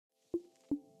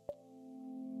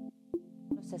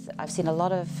I've seen a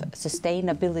lot of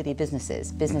sustainability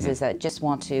businesses that just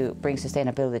want to bring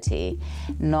sustainability,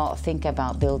 not think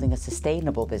about building a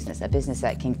sustainable business, a business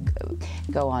that can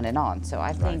go on and on. So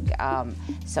I think,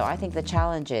 I think the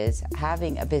challenge is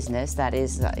having a business that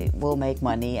will make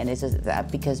money, and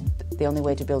because the only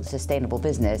way to build a sustainable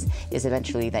business is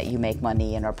eventually that you make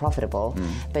money and are profitable,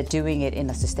 but doing it in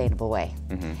a sustainable way.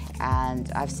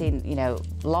 And I've seen,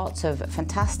 lots of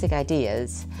fantastic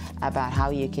ideas about how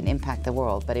you can impact the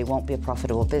world, but it won't be a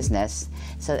profitable business.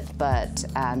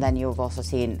 And then you've also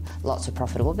seen lots of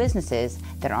profitable businesses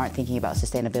that aren't thinking about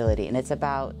sustainability, and it's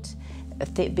about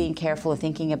being careful and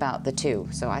thinking about the two.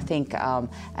 So I think, and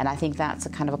I think that's a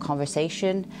kind of a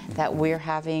conversation that we're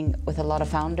having with a lot of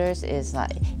founders, is like,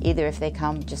 either if they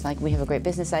come just like, we have a great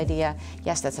business idea,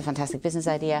 yes, that's a fantastic business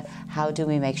idea, how do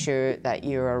we make sure that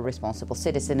you're a responsible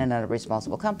citizen in a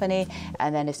responsible company?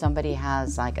 And then if somebody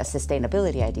has like a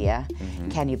sustainability idea,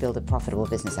 can you build a profitable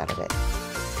business out of it?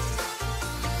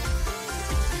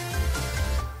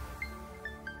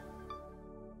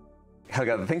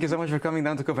 Helga, thank you so much for coming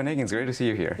down to Copenhagen. It's great to see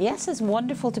you here. Yes, it's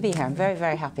wonderful to be here. I'm very,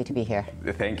 very happy to be here.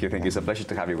 Thank you. It's a pleasure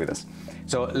to have you with us.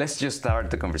 So let's just start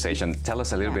the conversation. Tell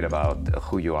us a little bit about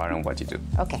who you are and what you do.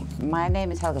 Okay, my name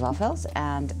is Helga Valfells,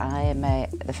 and I am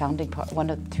one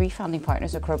of 3 founding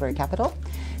partners of Crowberry Capital.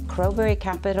 Crowberry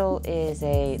Capital is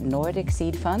a Nordic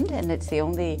seed fund, and it's the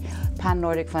only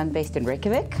pan-Nordic fund based in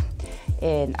Reykjavik,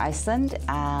 in Iceland,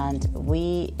 and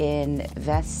we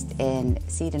invest in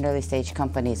seed and early stage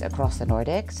companies across the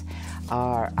Nordics.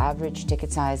 Our average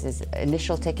ticket size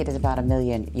initial ticket is about €1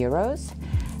 million,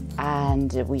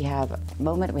 and we have a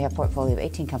portfolio of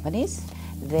 18 companies.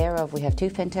 Thereof, we have 2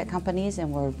 fintech companies,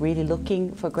 and we're really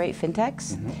looking for great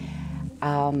fintechs.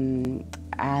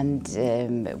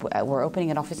 We're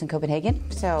opening an office in Copenhagen.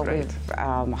 So we've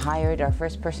hired our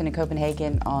first person in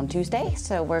Copenhagen on Tuesday.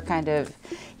 So we're kind of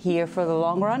here for the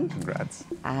long run. Congrats.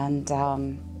 And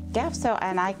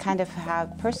and I kind of I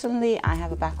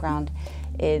have a background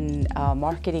in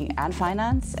marketing and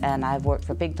finance, and I've worked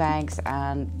for big banks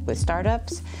and with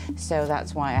startups. So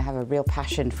that's why I have a real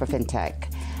passion for fintech.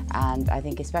 And I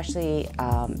think especially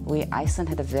Iceland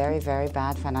had a very, very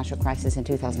bad financial crisis in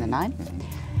 2009.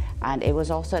 And it was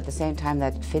also at the same time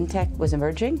that fintech was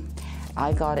emerging.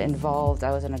 I got involved, I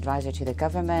was an advisor to the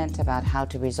government about how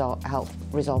to help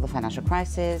resolve the financial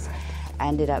crisis.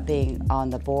 Ended up being on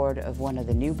the board of one of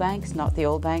the new banks, not the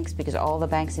old banks, because all the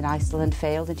banks in Iceland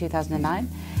failed in 2009.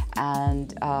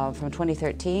 And from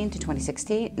 2013 to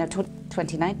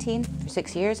 2019, for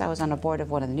 6 years, I was on a board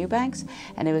of one of the new banks,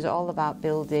 and it was all about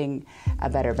building a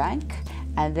better bank.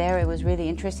 And there it was really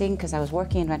interesting because I was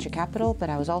working in venture capital, but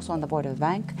I was also on the board of a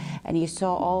bank, and you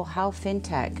saw how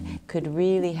fintech could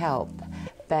really help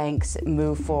banks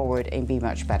move forward and be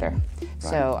much better. Right.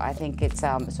 So I think it's,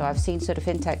 so I've seen sort of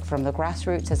fintech from the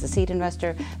grassroots as a seed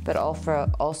investor, but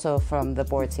also from the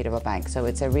board seat of a bank. So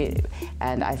it's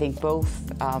and I think both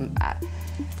the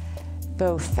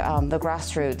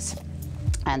grassroots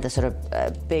and the sort of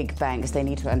big banks, they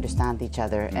need to understand each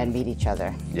other and meet each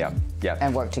other.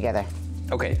 And work together.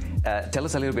 Okay, tell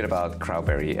us a little bit about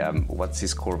Crowberry. What's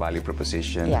its core value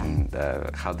proposition, and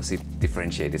how does it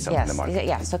differentiate itself in the market?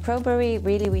 So Crowberry,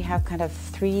 really we have kind of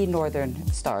 3 northern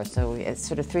stars. So it's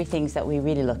sort of 3 things that we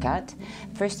really look at.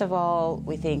 First of all,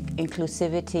 we think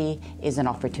inclusivity is an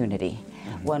opportunity.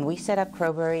 When we set up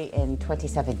Crowberry in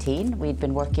 2017, we'd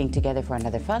been working together for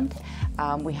another fund.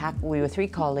 We were 3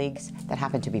 colleagues that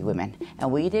happened to be women,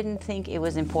 and we didn't think it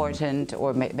was important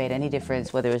or made any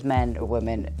difference whether it was men or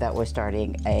women that were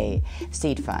starting a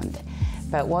seed fund.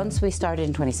 But once we started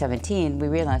in 2017, we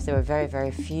realized there were very,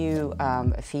 very few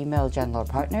female general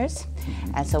partners.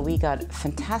 And so we got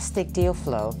fantastic deal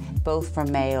flow, both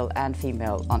from male and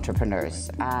female entrepreneurs.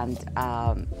 And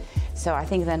so I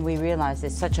think then we realized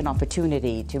it's such an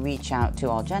opportunity to reach out to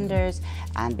all genders,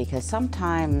 and because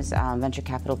sometimes venture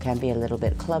capital can be a little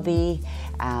bit clubby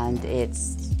and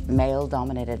it's male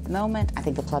dominated at the moment. I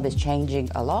think the club is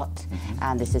changing a lot,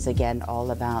 and this is again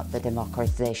all about the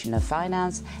democratization of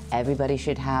finance. Everybody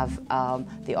should have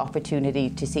the opportunity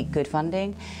to seek good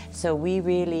funding. So we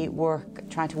really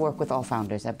try to work with all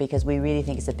founders because we really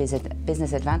think it's a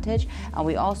business advantage, and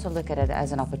we also look at it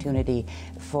as an opportunity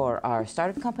for our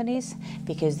startup companies,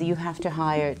 because you have to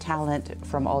hire talent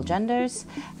from all genders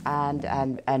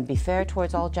and be fair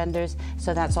towards all genders.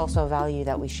 So that's also a value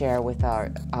that we share with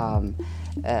our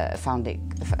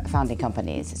founding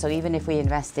companies. So even if we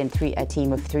invest in a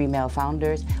team of 3 male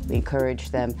founders, we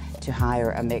encourage them to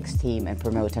hire a mixed team and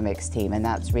promote a mixed team, and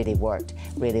that's really worked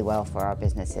really well for our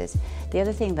businesses. The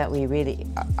other thing that we really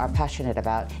are passionate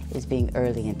about is being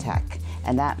early in tech.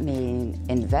 And that means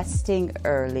investing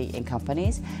early in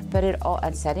companies,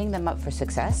 and setting them up for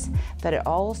success. But it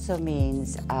also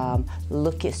means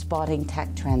spotting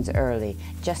tech trends early,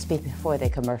 just before they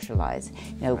commercialize.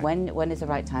 You know, when is the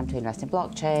right time to invest in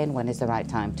blockchain? When is the right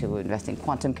time to invest in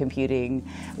quantum computing?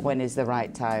 When is the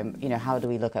right time? You know, how do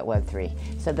we look at Web3?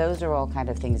 So those are all kind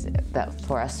of things that,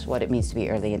 for us, what it means to be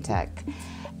early in tech.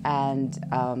 And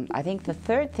I think the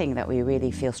third thing that we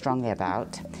really feel strongly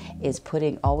about is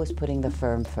always putting the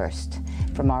firm first.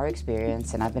 From our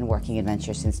experience, and I've been working in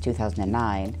venture since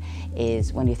 2009,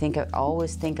 is when you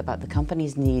always think about the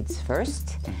company's needs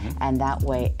first, and that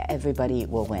way everybody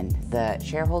will win. The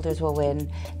shareholders will win,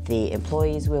 the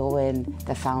employees will win,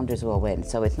 the founders will win.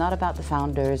 So it's not about the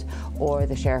founders or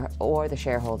the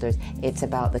shareholders, it's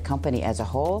about the company as a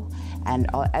whole. And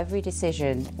every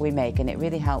decision we make, and it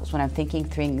really helps when I'm thinking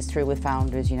things through with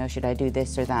founders, you know, should I do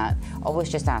this or that? Always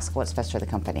just ask what's best for the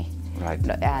company. Right.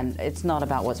 And it's not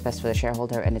about what's best for the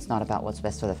shareholder, and it's not about what's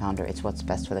best for the founder, it's what's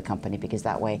best for the company, because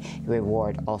that way you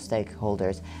reward all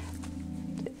stakeholders.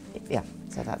 Yeah,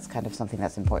 so that's kind of something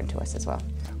that's important to us as well.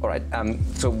 All right,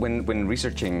 so when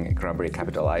researching Crowberry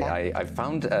Capital, I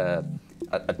found a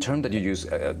term that you use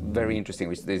very interesting,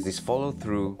 which is this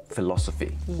follow-through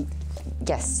philosophy.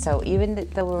 Yes, so even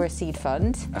though we're a seed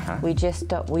fund, we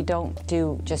don't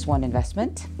do just one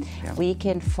investment. Yeah. We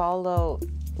can follow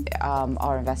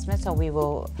our investments, so we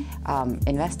will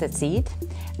invest at seed,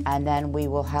 and then we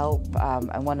will help,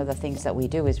 and one of the things that we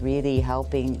do is really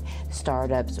helping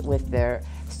startups with their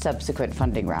subsequent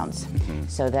funding rounds.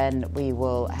 So then we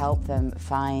will help them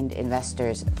find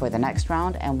investors for the next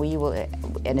round, and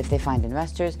if they find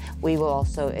investors, we will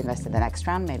also invest in the next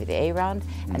round, maybe the A round,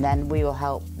 and then we will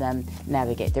help them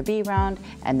navigate their B round,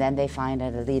 and then they find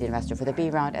a lead investor for the B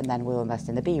round, and then we'll invest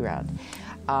in the B round.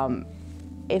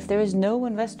 If there is no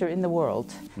investor in the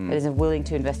world that is willing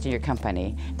to invest in your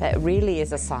company, that really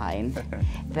is a sign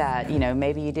that, you know,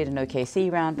 maybe you did an okay C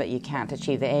round, but you can't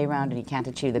achieve the A round and you can't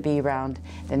achieve the B round,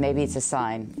 then maybe it's a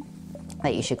sign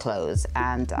that you should close.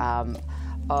 And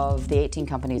of the 18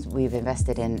 companies we've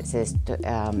invested in since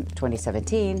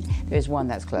 2017, there's one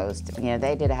that's closed. You know,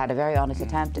 they had a very honest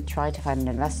attempt to try to find an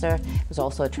investor. It was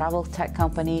also a travel tech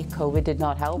company. COVID did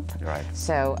not help. Right.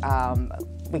 So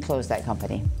we closed that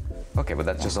company. Okay, but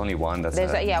that's just only one. That's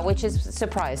which has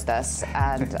surprised us,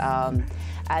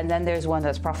 and then there's one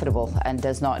that's profitable and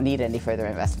does not need any further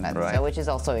investment, so, which is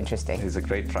also interesting. It's a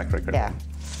great track record. Yeah.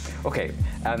 Okay,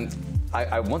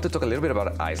 I want to talk a little bit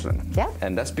about Iceland. Yeah.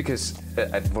 And that's because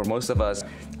for most of us,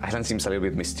 Iceland seems a little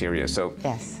bit mysterious. So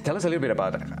tell us a little bit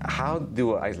about how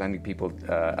do Icelandic people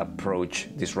approach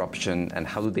disruption, and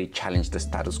how do they challenge the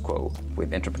status quo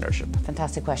with entrepreneurship?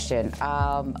 Fantastic question.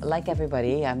 Like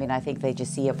everybody, I mean, I think they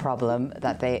just see a problem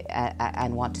that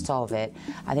and want to solve it.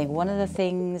 I think one of the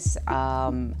things,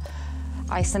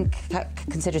 Iceland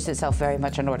considers itself very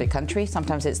much a Nordic country.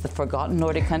 Sometimes it's the forgotten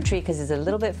Nordic country because it's a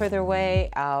little bit further away,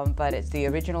 but it's the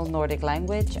original Nordic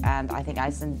language, and I think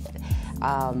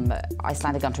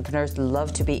Icelandic entrepreneurs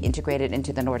love to be integrated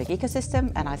into the Nordic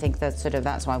ecosystem, and I think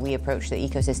that's why we approach the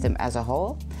ecosystem as a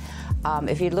whole.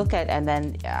 If you look at, and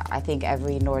then I think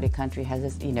every Nordic country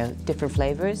has, you know, different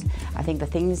flavors. I think the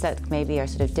things that maybe are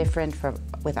sort of different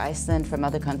with Iceland from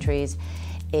other countries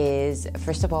is,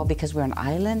 first of all, because we're an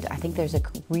island, I think there's a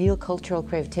real cultural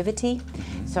creativity.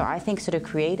 So I think sort of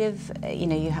creative, you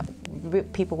know,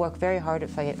 people work very hard at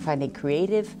finding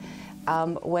creative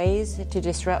ways to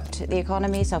disrupt the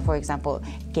economy. So, for example,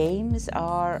 games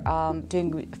are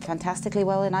doing fantastically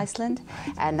well in Iceland,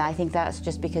 and I think that's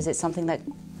just because it's something that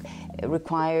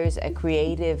requires a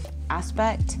creative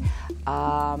aspect.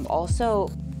 Also,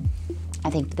 I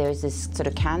think there's this sort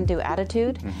of can-do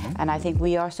attitude, and I think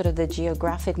we are sort of the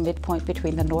geographic midpoint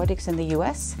between the Nordics and the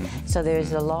US. So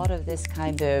there's a lot of this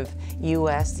kind of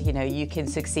US, you know, you can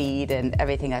succeed and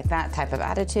everything like that type of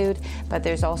attitude, but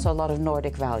there's also a lot of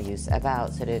Nordic values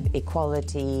about sort of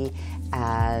equality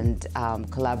and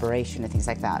collaboration and things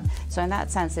like that. So in that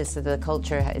sense, it's the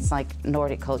culture, it's like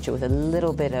Nordic culture with a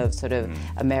little bit of sort of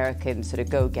American sort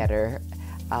of go-getter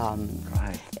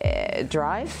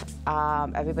drive.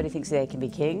 Everybody thinks they can be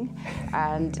king.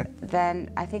 And then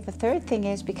I think the third thing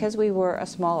is, because we were a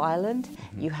small island,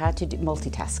 you had to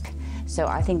multitask. So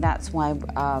I think that's why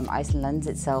Iceland lends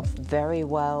itself very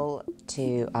well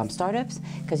to startups,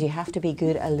 because you have to be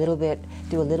good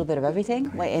do a little bit of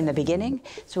everything in the beginning.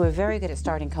 So we're very good at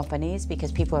starting companies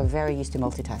because people are very used to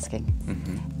multitasking.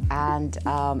 And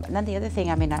then the other thing,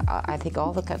 I mean, I think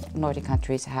all the Nordic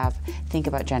countries think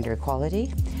about gender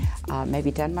equality.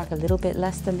 Maybe Denmark a little bit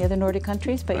less than the other Nordic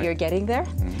countries, but you're getting there.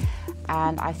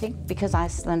 And I think because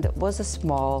Iceland was a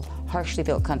small, harshly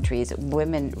built country,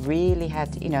 women really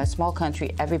had, a small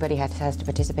country, everybody has to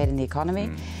participate in the economy.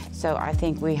 So I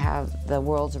think we have the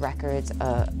world's records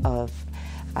of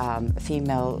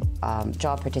female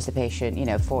job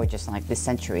participation, for just like this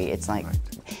century. It's like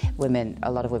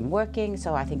a lot of women working,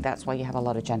 so I think that's why you have a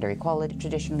lot of gender equality,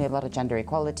 traditionally a lot of gender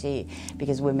equality,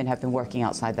 because women have been working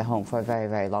outside the home for a very,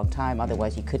 very long time.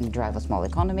 Otherwise you couldn't drive a small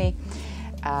economy.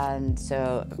 And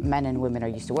so men and women are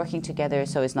used to working together,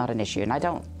 so it's not an issue. And I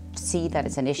don't see that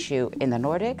it's an issue in the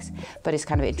Nordics, but it's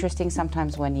kind of interesting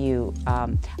sometimes when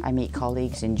I meet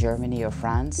colleagues in Germany or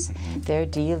France. They're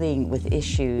dealing with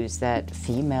issues that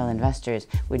female investors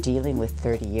were dealing with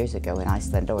 30 years ago in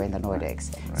Iceland or in the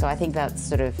Nordics. Right. So I think that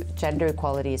sort of gender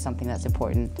equality is something that's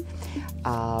important.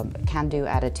 Can-do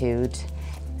attitude,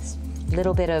 a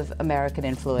little bit of American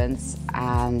influence,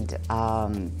 and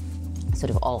sort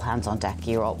of all hands on deck.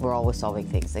 We're always solving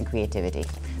things, and creativity.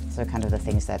 So kind of the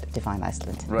things that define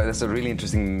Iceland. Right, that's a really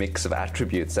interesting mix of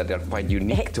attributes that are quite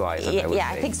unique to Iceland, I would say.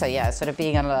 I think so, yeah. Sort of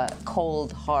being on a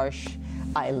cold, harsh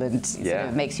island sort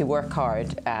of makes you work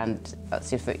hard, and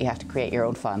you have to create your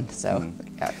own fun. So,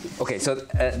 yeah. Okay, so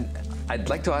I'd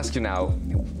like to ask you now,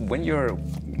 when you're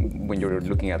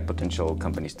looking at potential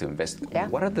companies to invest,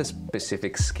 what are the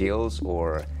specific skills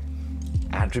or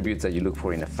attributes that you look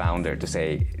for in a founder to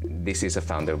say, this is a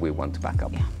founder we want to back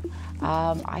up? Yeah.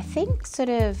 I think sort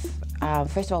of,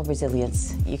 first of all,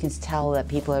 resilience. You can tell that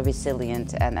people are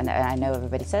resilient, and I know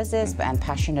everybody says this, and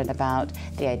passionate about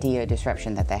the idea of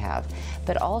disruption that they have,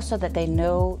 but also that they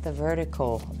know the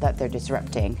vertical that they're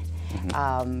disrupting.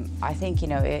 I think,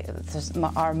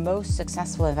 our most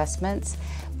successful investments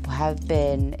have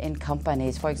been in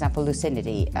companies, for example,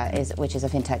 Lucidity, which is a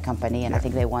fintech company, and I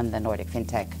think they won the Nordic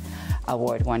Fintech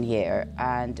Award one year,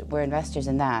 and we're investors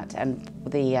in that. And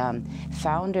the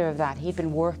founder of that, he'd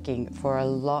been working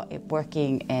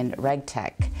in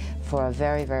RegTech for a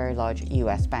very, very large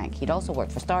US bank. He'd also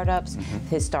worked for startups.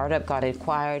 His startup got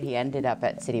acquired. He ended up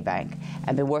at Citibank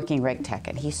and been working RegTech.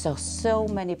 And he saw so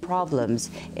many problems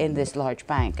in this large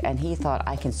bank, and he thought,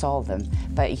 I can solve them.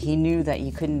 But he knew that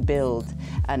you couldn't build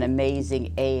an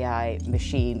amazing AI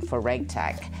machine for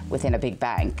RegTech within a big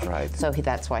bank. Right. So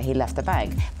that's why he left the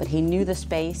bank. But he knew the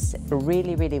space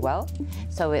really, really well.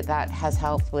 So that has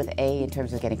helped with in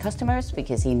terms of getting customers,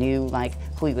 because he knew like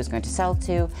who he was going to sell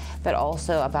to, but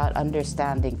also about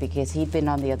understanding, because he'd been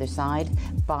on the other side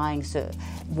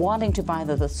wanting to buy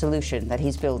the solution that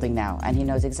he's building now, and he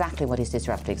knows exactly what he's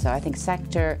disrupting. So I think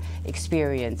sector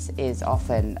experience is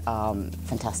often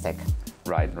fantastic.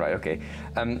 Right, okay.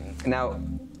 Now,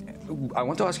 I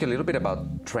want to ask you a little bit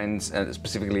about trends,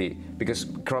 specifically because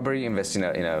Crowberry invests in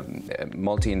a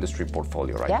multi-industry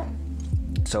portfolio, right? Yeah.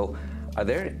 So, are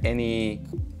there any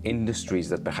industries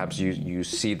that perhaps you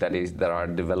see that are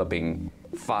developing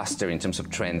faster in terms of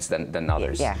trends than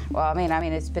others? Yeah, well, I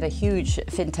mean, it's been a huge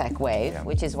fintech wave,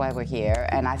 which is why we're here,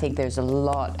 and I think there's a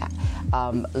lot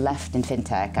left in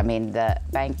fintech. I mean, the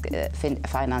bank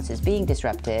finance is being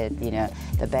disrupted.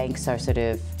 The banks are sort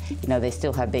of, they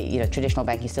still have big, traditional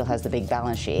banking still has the big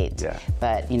balance sheet,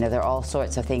 but there are all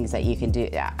sorts of things that you can do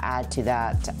add to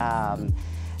that.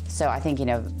 So I think,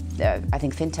 I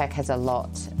think fintech has a lot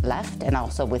left, and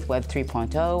also with Web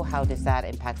 3.0, how does that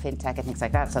impact fintech and things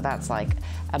like that? So that's like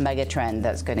a mega trend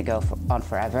that's going to go on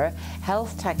forever.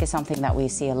 Health tech is something that we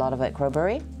see a lot of at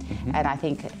Crowberry, and I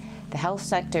think the health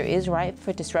sector is ripe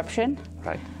for disruption.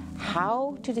 Right.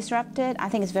 How to disrupt it, I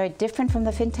think it's very different from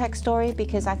the fintech story,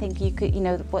 because I think you could,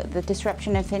 what the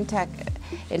disruption in fintech,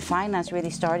 in finance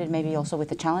really started maybe also with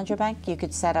the challenger bank. You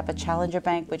could set up a challenger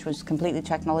bank which was completely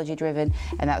technology driven,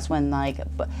 and that's when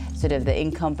sort of the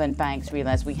incumbent banks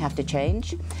realized we have to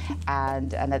change,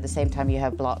 and at the same time you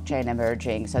have blockchain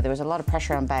emerging. So there was a lot of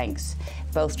pressure on banks,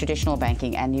 both traditional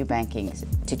banking and new banking,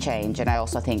 to change. And I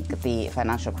also think the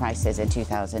financial crisis in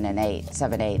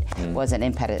 2007-8 was an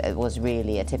impediment. It was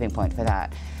really a tipping point for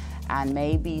that. And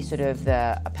maybe sort of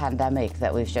the pandemic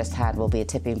that we've just had will be a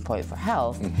tipping point for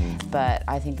health. But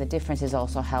I think the difference is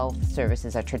also health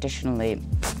services are traditionally,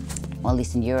 well, at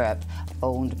least in Europe,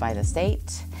 owned by the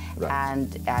state. Right.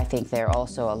 And I think there are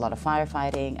also a lot of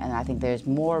firefighting, and I think there's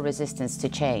more resistance to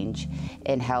change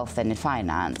in health than in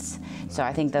finance. So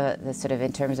I think the sort of,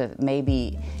 in terms of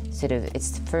maybe sort of,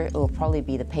 it will probably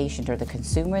be the patient or the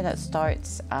consumer that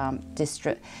starts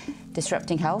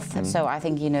disrupting health. So I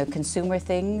think, consumer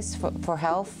things for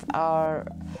health are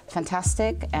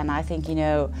fantastic, and I think,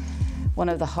 one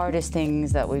of the hardest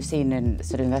things that we've seen in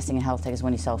sort of investing in health tech is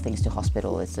when you sell things to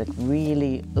hospital. It's a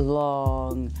really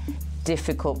long,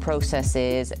 difficult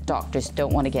processes. Doctors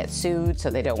don't want to get sued, so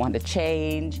they don't want to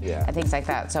change, and things like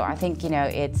that. So I think, you know,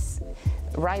 it's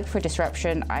ripe for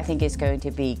disruption. I think it's going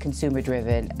to be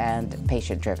consumer-driven and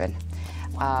patient-driven.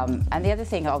 And the other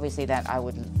thing, obviously, that I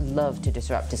would love to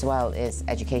disrupt as well is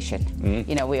education.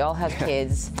 You know, we all have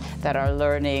kids that are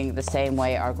learning the same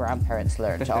way our grandparents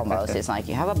learned, almost. It's like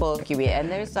you have a book, you read, and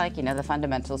there's like, you know, the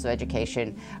fundamentals of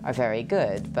education are very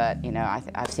good. But, you know,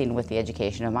 I've seen with the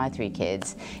education of my 3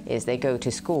 kids is they go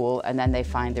to school and then they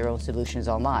find their own solutions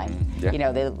online. You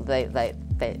know,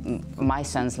 my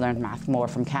sons learned math more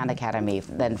from Khan Academy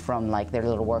than from like their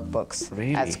little workbooks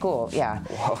at school.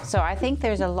 Wow. So I think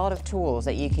there's a lot of tools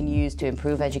that you can use to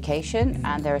improve education,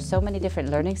 and there are so many different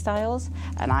learning styles.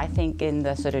 And I think in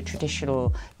the sort of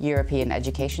traditional European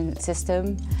education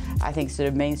system, I think sort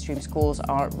of mainstream schools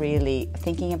aren't really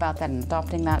thinking about that and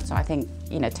adopting that. So I think,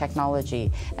 you know,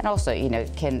 technology, and also, you know,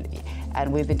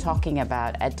 and we've been talking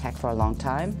about EdTech for a long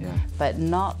time, but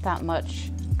not that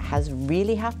much has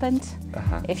really happened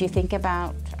if you think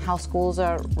about how schools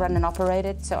are run and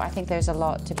operated. So I think there's a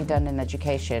lot to be done in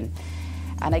education.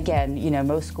 And again, you know,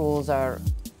 most schools are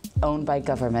owned by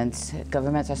governments.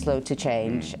 Governments are slow to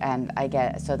change, and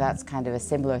so that's kind of a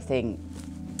similar thing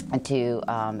to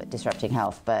disrupting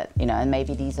health. But, you know, and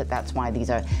maybe that's why these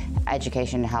are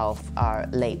education and health are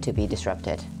late to be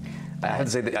disrupted. I have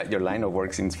to say that your line of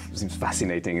work seems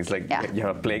fascinating. It's like you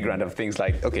have a playground of things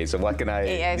like, okay, so what can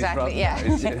I disrupt?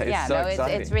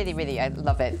 It's really, really, I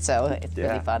love it. So it's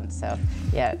really fun. So,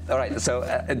 All right. So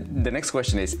the next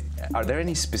question is, are there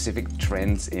any specific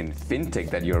trends in fintech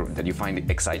that you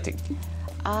find exciting?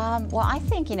 Well, I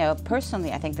think, you know,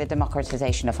 personally, I think the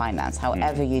democratization of finance,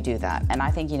 however you do that. And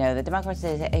I think, you know, the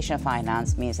democratization of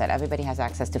finance means that everybody has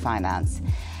access to finance.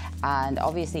 And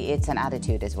obviously, it's an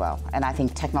attitude as well. And I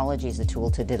think technology is a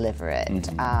tool to deliver it.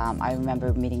 I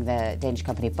remember meeting the Danish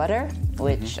company Butter,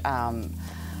 which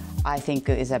I think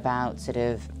is about sort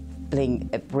of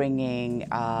bringing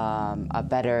a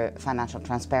better financial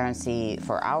transparency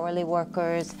for hourly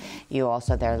workers. There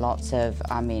are lots of,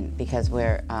 I mean, because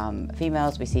we're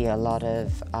females, we see a lot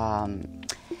of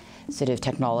sort of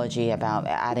technology about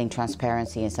adding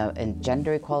transparency and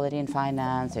gender equality in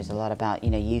finance. There's a lot about, you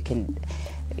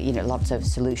know, lots of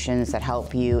solutions that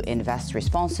help you invest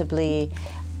responsibly.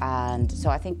 And so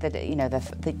I think that, you know,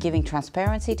 the giving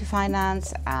transparency to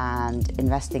finance and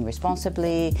investing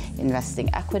responsibly,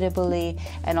 investing equitably,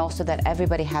 and also that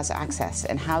everybody has access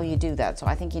and how you do that. So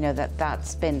I think, you know,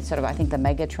 that's been sort of, I think, the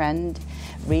mega trend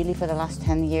really for the last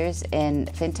 10 years in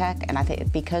fintech. And I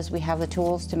think because we have the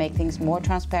tools to make things more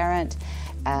transparent,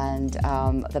 and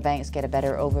the banks get a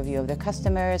better overview of their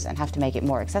customers and have to make it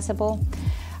more accessible.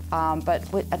 But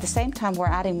at the same time, we're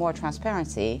adding more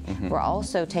transparency. We're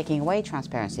also taking away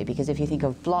transparency, because if you think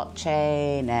of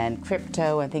blockchain and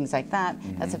crypto and things like that,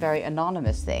 that's a very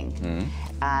anonymous thing.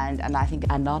 And I think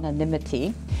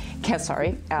anonymity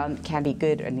can be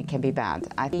good and it can be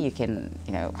bad. I think you can,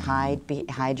 you know,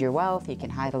 hide your wealth, you can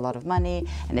hide a lot of money,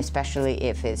 and especially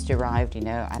if it's derived, you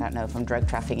know, I don't know, from drug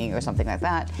trafficking or something like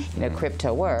that, you know,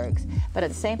 crypto works. But at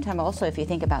the same time, also, if you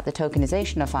think about the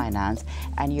tokenization of finance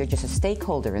and you're just a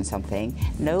stakeholder in something,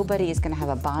 nobody is going to have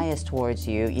a bias towards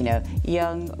you, you know,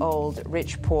 young, old,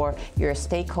 rich, poor, you're a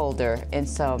stakeholder in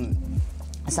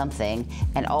something,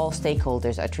 and all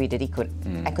stakeholders are treated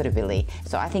equitably.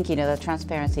 So I think, you know, the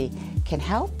transparency can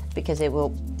help, because it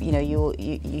will, you know,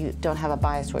 you don't have a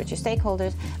bias towards your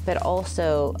stakeholders, but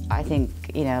also I think,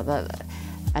 you know, the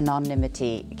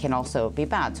anonymity can also be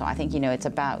bad. So I think, you know, it's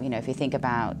about, you know, if you think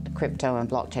about crypto and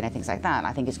blockchain and things like that,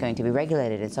 I think it's going to be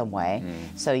regulated in some way.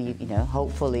 So you know,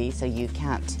 hopefully, so it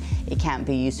can't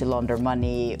be used to launder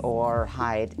money or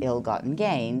hide ill-gotten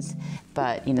gains.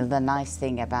 But, you know, the nice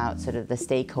thing about sort of the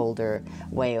stakeholder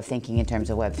way of thinking in terms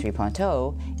of Web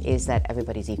 3.0 is that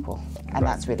everybody's equal, and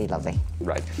that's really lovely.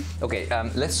 Right. Okay.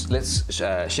 Let's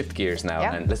shift gears now,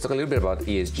 and let's talk a little bit about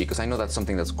ESG, because I know that's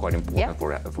something that's quite important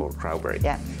for Crowberry.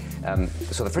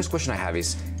 So the first question I have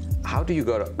is, how do you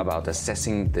go about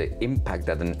assessing the impact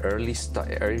that an early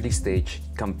stage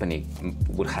company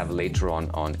would have later on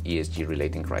ESG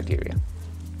relating criteria?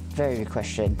 Very good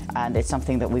question, and it's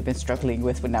something that we've been struggling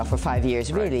with now for 5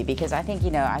 years, really, because I think, you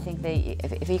know,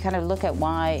 if you kind of look at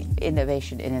why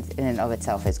innovation in and of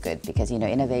itself is good, because, you know,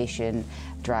 innovation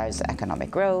drives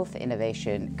economic growth,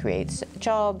 innovation creates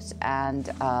jobs, and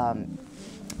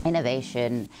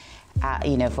innovation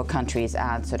you know, for countries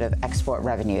and sort of export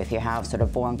revenue. If you have sort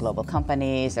of born global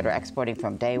companies that are exporting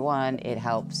from day one, it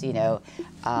helps, you know,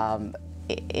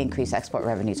 increase export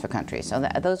revenues for countries. So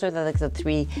those are the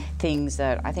three things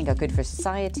that I think are good for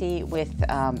society with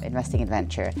investing in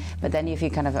venture. But then if you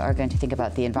kind of are going to think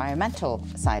about the environmental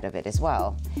side of it as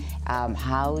well,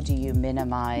 how do you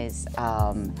minimize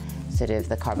sort of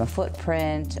the carbon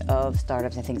footprint of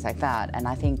startups and things like that? And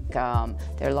I think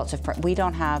there are lots of, we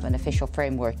don't have an official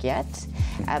framework yet,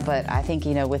 but I think,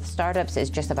 with startups, it's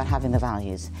just about having the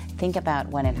values. Think about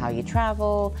when and how you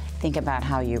travel, think about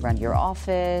how you run your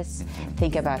office,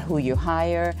 think about who you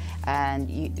hire, and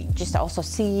you just also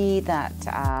see that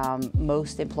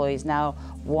most employees now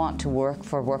want to work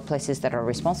for workplaces that are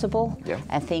responsible,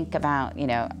 and think about,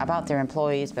 about their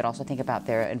employees, but also think about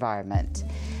their environment.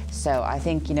 So I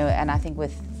think, and I think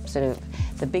with sort of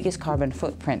the biggest carbon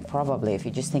footprint probably, if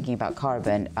you're just thinking about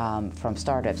carbon from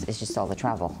startups, is just all the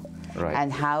travel. Right.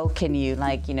 And how can you,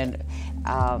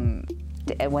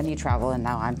 when you travel, and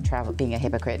now I'm being a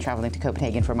hypocrite, traveling to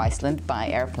Copenhagen from Iceland by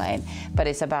airplane, but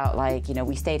it's about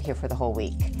we stayed here for the whole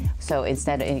week. So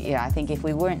instead, I think if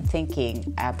we weren't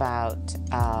thinking about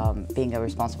being a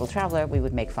responsible traveler, we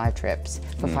would make 5 trips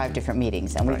for 5 different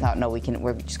meetings. And we thought, no, we're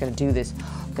just going to do this,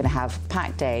 we're going to have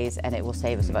packed days, and it will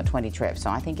save us about 20 trips. So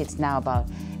I think it's now about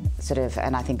sort of,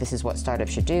 and I think this is what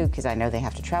startups should do, because I know they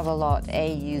have to travel a lot.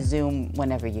 You Zoom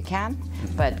whenever you can,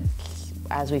 but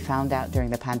as we found out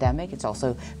during the pandemic, it's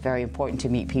also very important to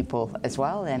meet people as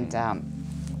well. And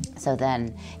so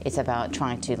then it's about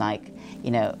trying to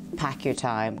pack your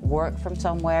time, work from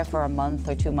somewhere for a month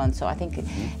or 2 months. So I think,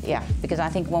 because I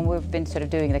think when we've been sort of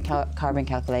doing the carbon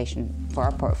calculation for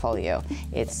our portfolio,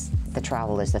 it's the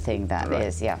travel is the thing that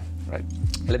is. Right.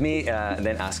 Let me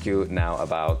then ask you now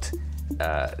about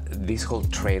this whole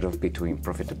trade-off between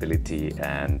profitability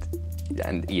and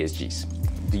ESGs.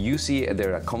 Do you see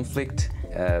there a conflict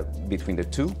between the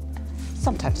two?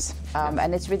 Sometimes.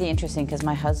 And it's really interesting because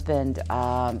my husband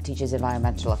teaches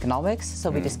environmental economics, so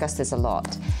we discuss this a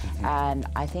lot. And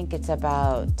I think it's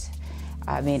about,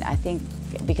 I think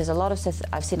because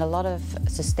I've seen a lot of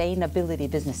sustainability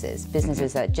businesses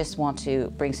that just want to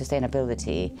bring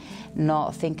sustainability,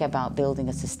 not think about building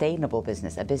a sustainable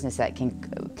business, a business that can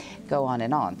go on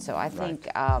and on. So I think,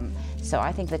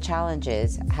 I think the challenge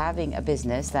is having a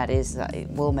business that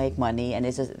will make money, and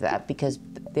because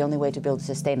the only way to build a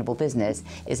sustainable business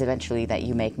is eventually that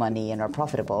you make money and are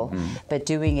profitable, but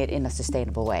doing it in a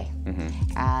sustainable way.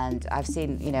 And I've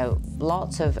seen,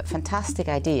 lots of fantastic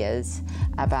ideas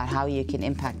about how you can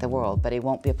impact the world, but it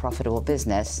won't be a profitable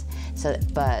business.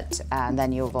 And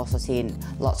then you've also seen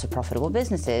lots of profitable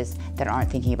businesses that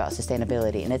aren't thinking about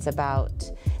sustainability, and it's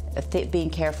about being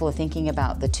careful of thinking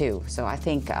about the two. So I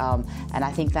think, and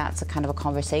I think that's a kind of a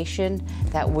conversation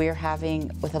that we're having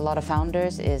with a lot of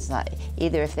founders, is that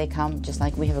either if they come just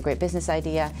like, we have a great business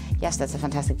idea, yes, that's a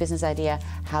fantastic business idea,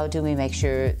 how do we make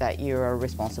sure that you're a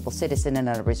responsible citizen and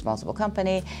a responsible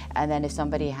company? And then if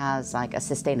somebody has like a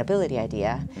sustainability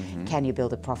idea, can you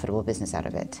build a profitable business out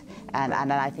of it? And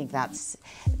I think that's,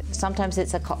 sometimes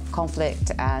it's a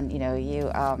conflict, and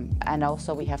and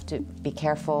also we have to be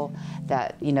careful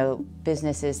that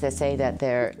businesses that say that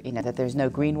that there's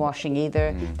no greenwashing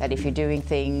either, that if you're doing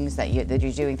things that you're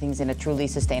doing things in a truly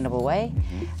sustainable way.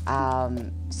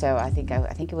 So I think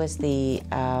it was the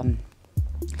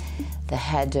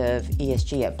head of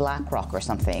ESG at BlackRock or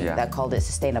something that called it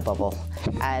sustainable,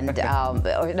 and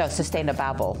or no,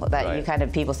 sustainababble. That you kind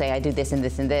of, people say I do this and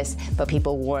this and this, but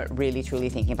people weren't really truly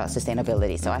thinking about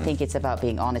sustainability. So I think it's about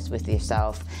being honest with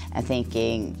yourself and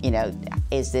thinking,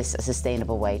 is this a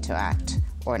sustainable way to act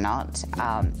or not?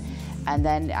 And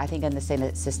then I think on the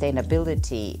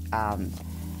sustainability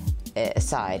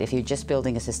side, if you're just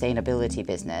building a sustainability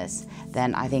business,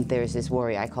 then I think there's this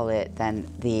worry, I call it then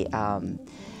the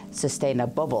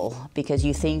sustainabubble, because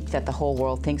you think that the whole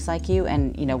world thinks like you,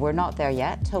 and we're not there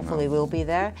yet. Hopefully we'll be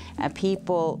there, and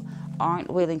people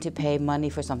aren't willing to pay money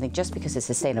for something just because it's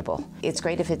sustainable. It's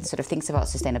great if it sort of thinks about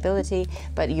sustainability,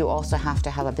 but you also have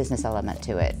to have a business element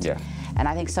to it. And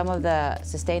I think some of the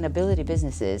sustainability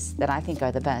businesses that I think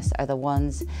are the best are the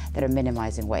ones that are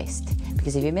minimizing waste.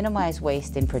 Because if you minimize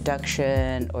waste in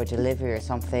production or delivery or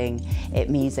something, it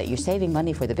means that you're saving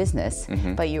money for the business,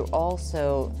 but you're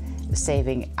also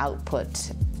saving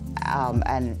output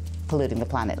and polluting the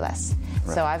planet less.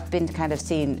 So I've been kind of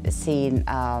seen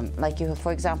like you,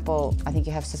 for example, I think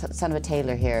you have Son of a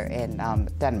Tailor here in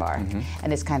Denmark,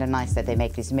 and it's kind of nice that they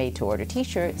make these made-to-order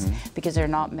T-shirts, because they're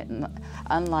not,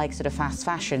 unlike sort of fast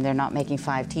fashion, they're not making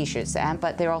 5 T-shirts,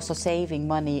 but they're also saving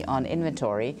money on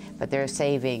inventory, but they're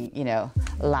saving,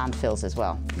 landfills as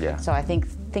well. So I think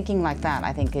thinking like that,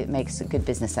 I think it makes good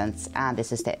business sense and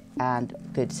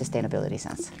good sustainability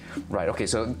sense. Right. Okay.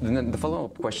 So the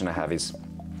follow-up question I have is,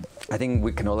 I think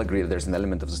we can all agree that there's an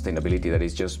element of sustainability that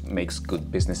is just makes good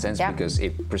business sense because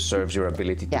it preserves your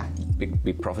ability to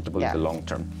be profitable in the long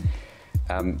term.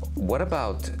 What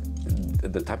about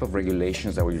the type of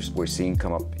regulations that we're seeing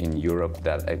come up in Europe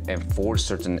that enforce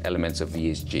certain elements of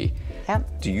ESG?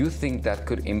 Do you think that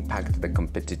could impact the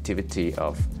competitivity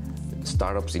of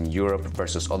startups in Europe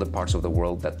versus other parts of the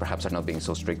world that perhaps are not being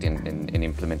so strict in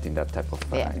implementing that type of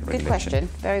regulation? Good question.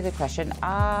 Very good question.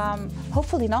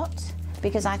 Hopefully not,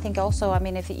 because I think also, I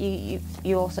mean, if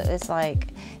you also, it's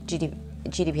like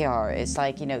GDPR, it's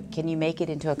like, you know, can you make it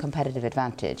into a competitive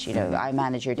advantage? You know, I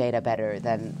manage your data better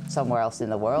than somewhere else in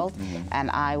the world,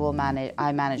 and I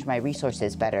manage my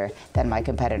resources better than my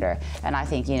competitor. And I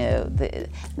think, you know,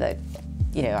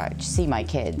 you know, I see my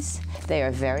kids, they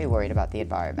are very worried about the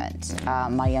environment.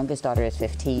 My youngest daughter is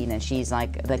 15 and she's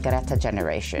like the Greta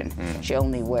generation. She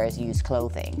only wears used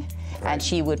clothing. And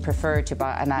she would prefer to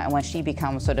buy, and when she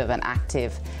becomes sort of an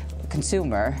active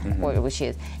consumer,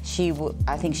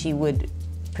 I think she would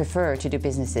prefer to do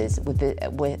businesses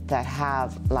that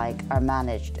have, like, are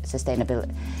managed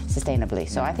sustainably.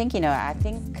 So I think, you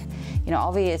know,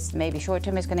 obvious, maybe short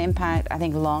term it's going to impact. I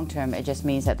think long term it just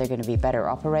means that they're going to be better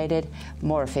operated,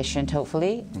 more efficient,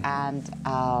 hopefully, and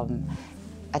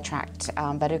attract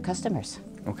better customers.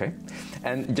 Okay,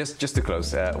 and just to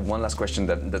close, one last question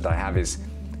that I have is,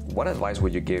 what advice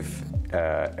would you give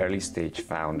early stage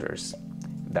founders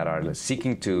that are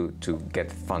seeking to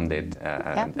get funded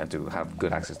and to have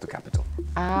good access to capital?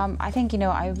 I think, you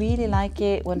know, I really like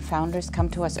it when founders come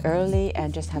to us early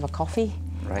and just have a coffee.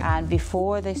 Right. And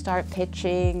before they start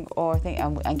pitching or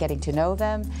and getting to know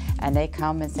them, and they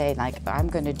come and say, like, I'm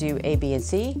going to do A, B, and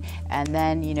C, and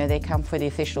then, you know, they come for the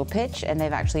official pitch and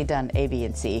they've actually done A, B,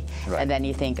 and C, and then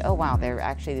you think, oh wow, they're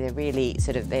really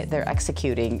sort of they're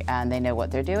executing and they know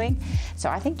what they're doing. So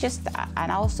I think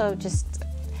and also just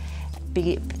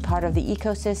be part of the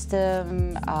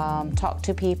ecosystem, talk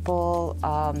to people.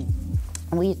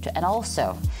 And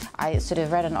also, I sort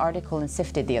of read an article in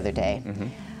Sifted the other day,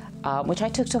 which I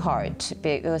took to heart,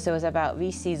 because it was about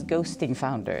VCs ghosting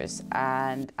founders.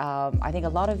 And I think a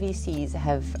lot of VCs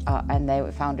have, and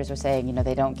the founders were saying, you know,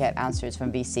 they don't get answers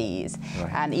from VCs.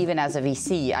 Right. And even as a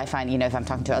VC, I find, you know, if I'm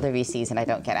talking to other VCs and I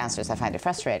don't get answers, I find it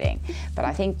frustrating. But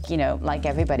I think, you know, like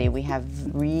everybody, we have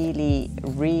really,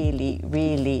 really,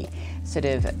 really sort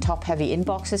of top-heavy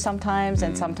inboxes sometimes,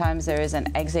 and sometimes there is an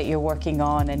exit you're working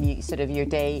on, and you sort of your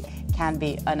day can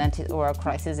be or a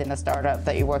crisis in a startup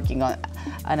that you're working on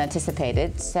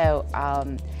unanticipated. So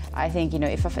I think, you know,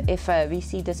 if a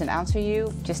VC doesn't answer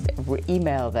you, just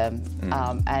email them,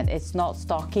 and it's not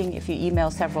stalking if you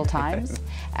email several times.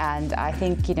 And I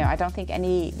think, you know, I don't think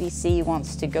any VC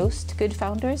wants to ghost good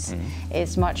founders.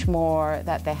 It's much more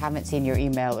that they haven't seen your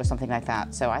email or something like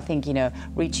that. So I think, you know,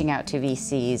 reaching out to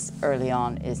VCs early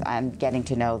on and getting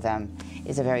to know them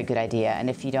is a very good idea. And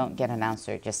if you don't get an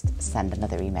answer, just send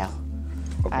another email.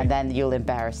 Okay. And then you'll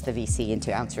embarrass the VC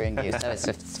into answering you. So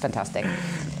it's fantastic.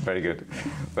 Very good.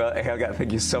 Well, Helga,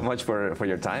 thank you so much for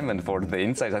your time and for the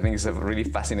insights. I think it's a really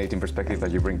fascinating perspective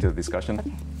that you bring to the discussion.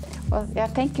 Okay. Well, yeah,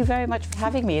 thank you very much for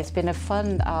having me. It's been a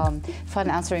fun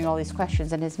answering all these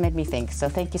questions, and it's made me think. So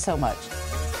thank you so much.